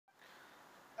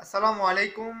আসসালামু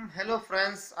আলাইকুম। Hello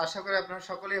friends, আশা করি আপনারা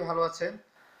সকলেই ভালো আছেন।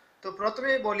 তো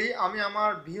প্রথমেই বলি, আমি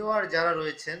আমার ভিউয়ার যারা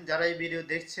রয়েছেন, যারা এই ভিডিও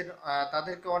দেখছেন,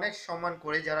 তাদেরকে অনেক সম্মান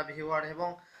করি, যারা ভিউয়ার, এবং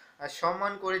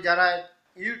সম্মান করি যারা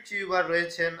ইউটিউবার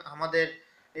রয়েছেন আমাদের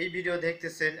এই ভিডিও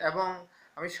দেখতেছেন, এবং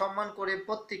আমি সম্মান করি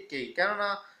প্রত্যেককেই। কেননা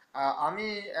আমি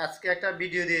আজকে একটা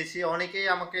ভিডিও দিয়েছি, অনেকেই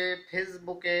আমাকে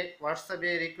ফেসবুকে, হোয়াটসঅ্যাপে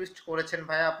রিকোয়েস্ট করেছেন,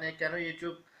 ভাই আপনি কেন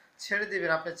ইউটিউব ছেড়ে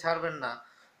দিবেন, আপনি ছাড়বেন না।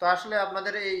 তো আসলে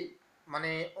আপনাদের এই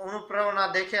মানে অনুপ্রেরণা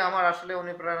দেখে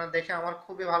আমার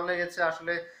খুবই ভালো লেগেছে।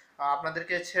 আসলে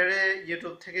আপনাদেরকে ছেড়ে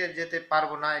ইউটিউব থেকে যেতে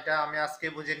পারবো না, এটা আমি আজকে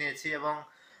বুঝে নিয়েছি। এবং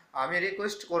আমি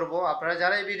রিকোয়েস্ট করব, আপনারা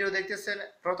যারা এই ভিডিও দেখতেছেন,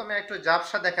 প্রথমে একটু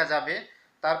ঝাপসা দেখা যাবে,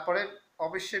 তারপরে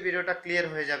অবশ্যই ভিডিওটা ক্লিয়ার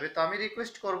হয়ে যাবে। তো আমি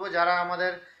রিকোয়েস্ট করব, যারা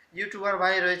আমাদের ইউটিউবার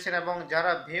ভাই রয়েছেন এবং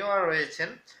যারা ভিউয়ার রয়েছেন,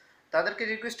 তাদেরকে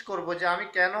রিকোয়েস্ট করব যে আমি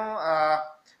কেন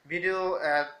ভিডিও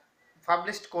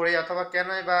পাবলিশ করে অথবা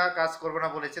কেনই বা কাজ করবো না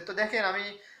বলেছে। তো দেখেন, আমি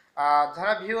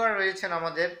যারা ভিউয়ার রয়েছেন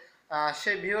আমাদের,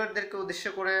 সেই ভিউয়ারদেরকে উদ্দেশ্য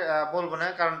করে বলবো না,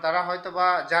 কারণ তারা হয়তো বা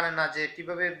জানে না যে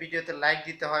কিভাবে ভিডিওতে লাইক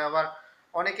দিতে হয়, আবার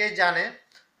অনেকেই জানে।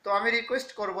 তো আমি রিকোয়েস্ট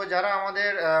করব, যারা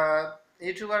আমাদের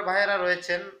ইউটিউবার ভাইয়েরা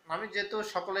রয়েছেন, আমি যেহেতু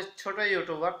সকলের ছোট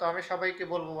ইউটিউবার, তো আমি সবাইকে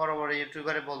বলবো, বড় বড়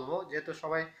ইউটিউবারে বলবো, যেহেতু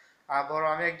সবাই বড়,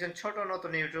 আমি একজন ছোট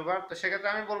নতুন ইউটিউবার। তো সেক্ষেত্রে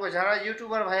আমি বলবো, যারা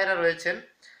ইউটিউবার ভাইয়েরা রয়েছেন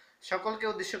সকলকে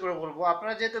উদ্দেশ্য করে বলবো,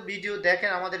 আপনারা যেহেতু ভিডিও দেখেন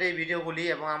আমাদের এই ভিডিওগুলি,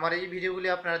 এবং আমার এই ভিডিওগুলি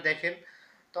আপনারা দেখেন,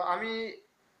 তো আমি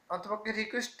অন্তপক্ষে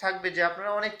রিকোয়েস্ট থাকবে যে আপনারা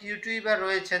অনেক ইউটিউবার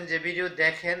রয়েছেন যে ভিডিও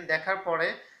দেখেন, দেখার পরে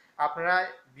আপনারা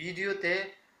ভিডিওতে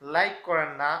লাইক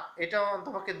করেন না। এটা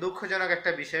অন্তপক্ষে দুঃখজনক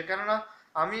একটা বিষয়। কেননা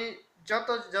আমি যত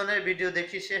জনের ভিডিও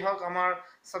দেখি, সে হোক আমার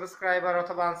সাবস্ক্রাইবার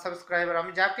অথবা আনসাবস্ক্রাইবার,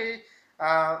 আমি যাকে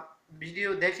ভিডিও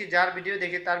দেখি, যার ভিডিও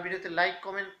দেখি, তার ভিডিওতে লাইক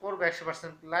কমেন্ট করবো,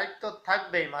 100% লাইক তো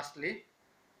থাকবেই মাস্টলি।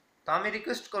 তো আমি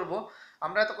রিকোয়েস্ট করব,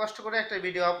 আমরা এত কষ্ট করে একটা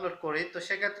ভিডিও আপলোড করি, তো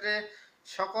সেক্ষেত্রে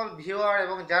সকল ভিউয়ার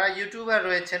এবং যারা ইউটিউবার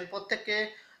রয়েছেন প্রত্যেককে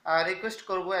রিকোয়েস্ট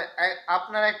করব,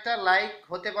 আপনার একটা লাইক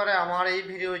হতে পারে আমার এই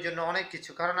ভিডিওর জন্য অনেক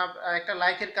কিছু। কারণ একটা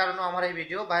লাইকের কারণে আমার এই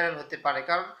ভিডিও ভাইরাল হতে পারে।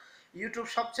 কারণ ইউটিউব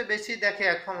সবচেয়ে বেশি দেখে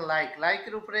এখন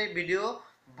লাইকের উপরে ভিডিও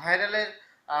ভাইরালের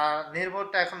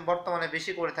নির্ভরটা এখন বর্তমানে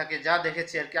বেশি করে থাকে, যা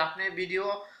দেখেছি আর কি। আপনি ভিডিও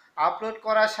আপলোড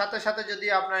করার সাথে সাথে যদি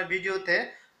আপনার ভিডিওতে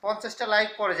 50টা লাইক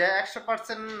পড়ে যায়,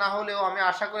 100% না হলেও আমি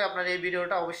আশা করি আপনার এই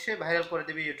ভিডিওটা অবশ্যই ভাইরাল করে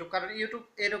দেবে ইউটিউব, কারণ ইউটিউব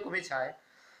এরকমই চায়।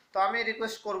 তো আমি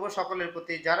রিকোয়েস্ট করব সকলের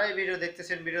প্রতি, যারা এই ভিডিও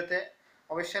দেখতেছেন, ভিডিওতে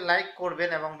অবশ্যই লাইক করবেন,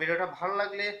 এবং ভিডিওটা ভালো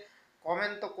লাগলে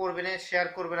কমেন্ট তো করবেন, শেয়ার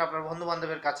করবেন আপনার বন্ধু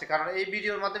বান্ধবের কাছে, কারণ এই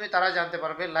ভিডিওর মাধ্যমে তারা জানতে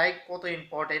পারবে লাইক কত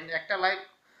ইম্পর্টেন্ট। একটা লাইক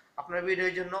আপনার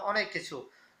ভিডিওর জন্য অনেক কিছু।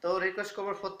 তো রিকোয়েস্ট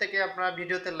করবো প্রত্যেকে আপনারা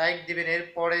ভিডিওতে লাইক দিবেন।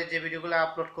 এরপরে যে ভিডিওগুলো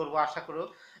আপলোড করব,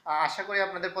 আশা করি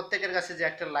আপনাদের প্রত্যেকের কাছে যে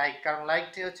একটা লাইক, কারণ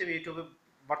লাইকটি হচ্ছে ইউটিউবে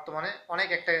বর্তমানে অনেক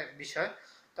একটা বিষয়।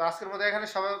 তো আজকের মতো এখানে,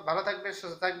 সবাই ভালো থাকবেন,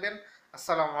 সুস্থ থাকবেন।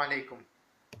 আসসালামু আলাইকুম।